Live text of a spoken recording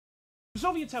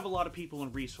Soviets have a lot of people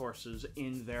and resources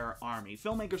in their army.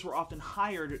 Filmmakers were often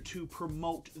hired to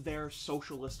promote their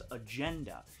socialist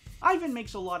agenda. Ivan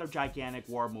makes a lot of gigantic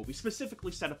war movies,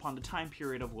 specifically set upon the time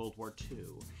period of World War II,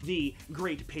 the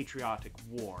Great Patriotic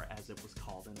War, as it was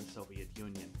called in the Soviet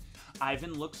Union.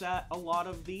 Ivan looks at a lot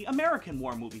of the American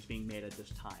war movies being made at this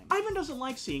time. Ivan doesn't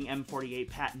like seeing M48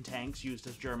 Patton tanks used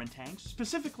as German tanks,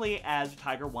 specifically as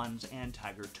Tiger 1s and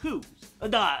Tiger 2s.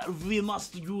 We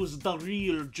must use the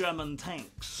real German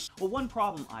tanks. Well, one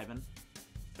problem, Ivan.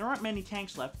 There aren't many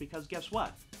tanks left because guess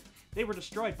what? They were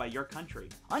destroyed by your country.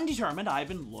 Undetermined,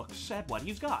 Ivan looks at what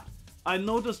he's got. I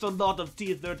noticed a lot of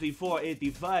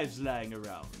T-34-85s lying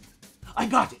around. I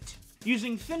got it!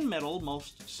 Using thin metal,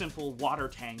 most simple water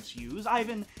tanks use,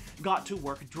 Ivan got to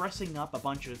work dressing up a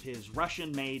bunch of his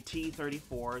Russian-made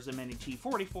T-34s and many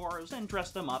T-44s and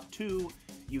dressed them up to,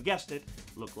 you guessed it,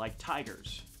 look like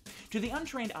tigers. To the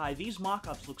untrained eye, these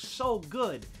mock-ups look so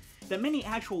good that many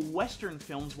actual Western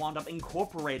films wound up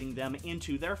incorporating them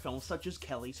into their films, such as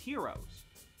Kelly's Heroes.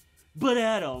 But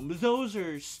Adam, those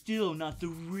are still not the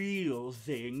real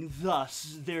thing,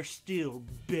 thus they're still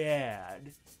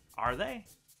bad. Are they?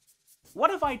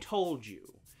 What if I told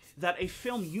you that a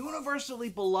film universally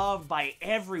beloved by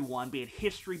everyone, be it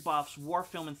history buffs, war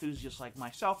film enthusiasts like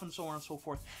myself, and so on and so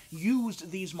forth, used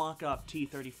these mock-up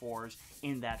T-34s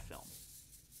in that film?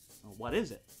 Well, what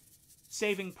is it?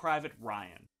 Saving Private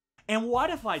Ryan. And what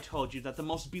if I told you that the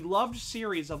most beloved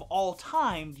series of all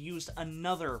time used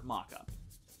another mock-up?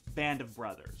 Band of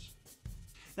Brothers.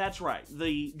 That's right,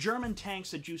 the German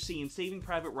tanks that you see in Saving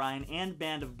Private Ryan and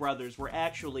Band of Brothers were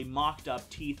actually mocked-up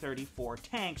T-34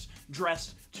 tanks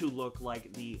dressed to look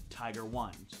like the Tiger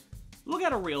 1s. Look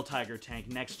at a real Tiger tank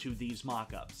next to these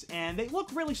mock-ups, and they look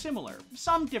really similar.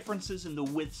 Some differences in the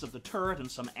widths of the turret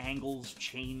and some angles,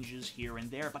 changes here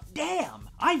and there, but damn!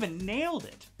 Ivan nailed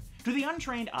it! To the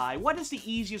untrained eye, what is the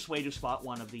easiest way to spot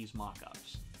one of these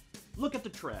mock-ups? Look at the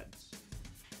treads.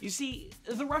 You see,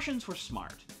 the Russians were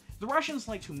smart. The Russians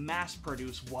like to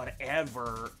mass-produce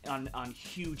whatever on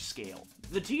huge scale.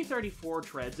 The T-34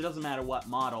 treads, it doesn't matter what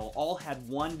model, all had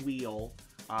one wheel,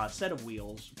 set of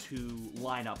wheels to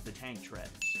line up the tank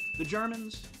treads. The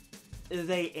Germans,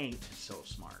 they ain't so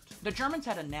smart. The Germans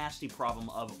had a nasty problem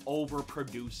of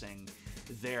overproducing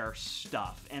their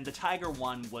stuff, and the Tiger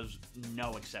 1 was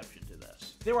no exception to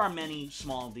this. There are many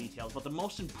small details, but the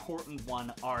most important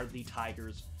one are the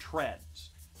Tiger's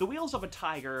treads. The wheels of a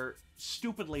Tiger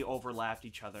stupidly overlapped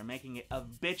each other, making it a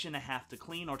bitch and a half to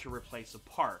clean or to replace a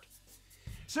part.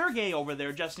 Sergei over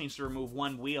there just needs to remove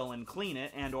one wheel and clean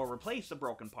it and or replace the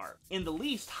broken part. In the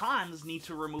least, Hans needs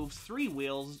to remove 3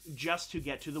 wheels just to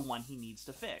get to the one he needs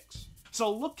to fix.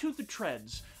 So look to the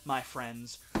treads, my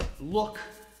friends. Look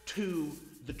to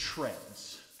the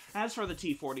treads. As for the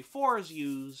T-44s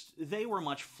used, they were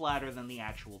much flatter than the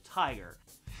actual Tiger.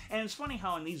 And it's funny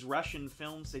how in these Russian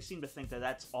films, they seem to think that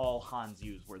that's all Hans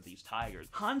used were these Tigers.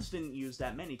 Hans didn't use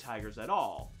that many Tigers at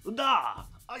all. Da!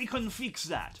 I can fix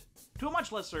that! To a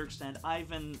much lesser extent,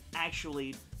 Ivan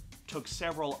actually took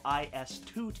several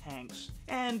IS-2 tanks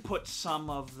and put some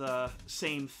of the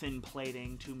same thin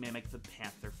plating to mimic the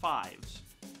Panther 5s.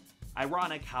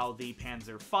 Ironic how the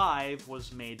Panzer V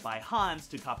was made by Hans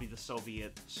to copy the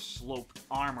Soviet sloped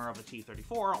armor of the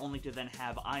T-34, only to then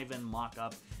have Ivan mock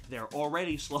up their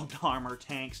already sloped armor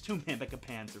tanks to mimic a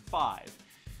Panzer V.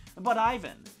 But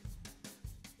Ivan,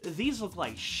 these look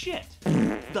like shit.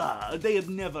 Duh, they have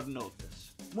never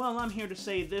noticed. Well, I'm here to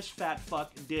say this fat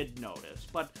fuck did notice,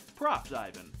 but props,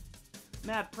 Ivan.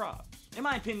 Mad props. In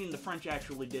my opinion, the French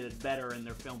actually did it better in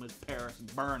their film Is Paris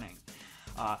Burning,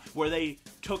 where they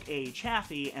took a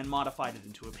Chaffee and modified it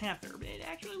into a Panther. It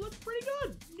actually looks pretty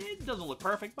good. It doesn't look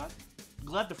perfect, but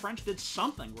glad the French did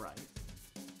something right.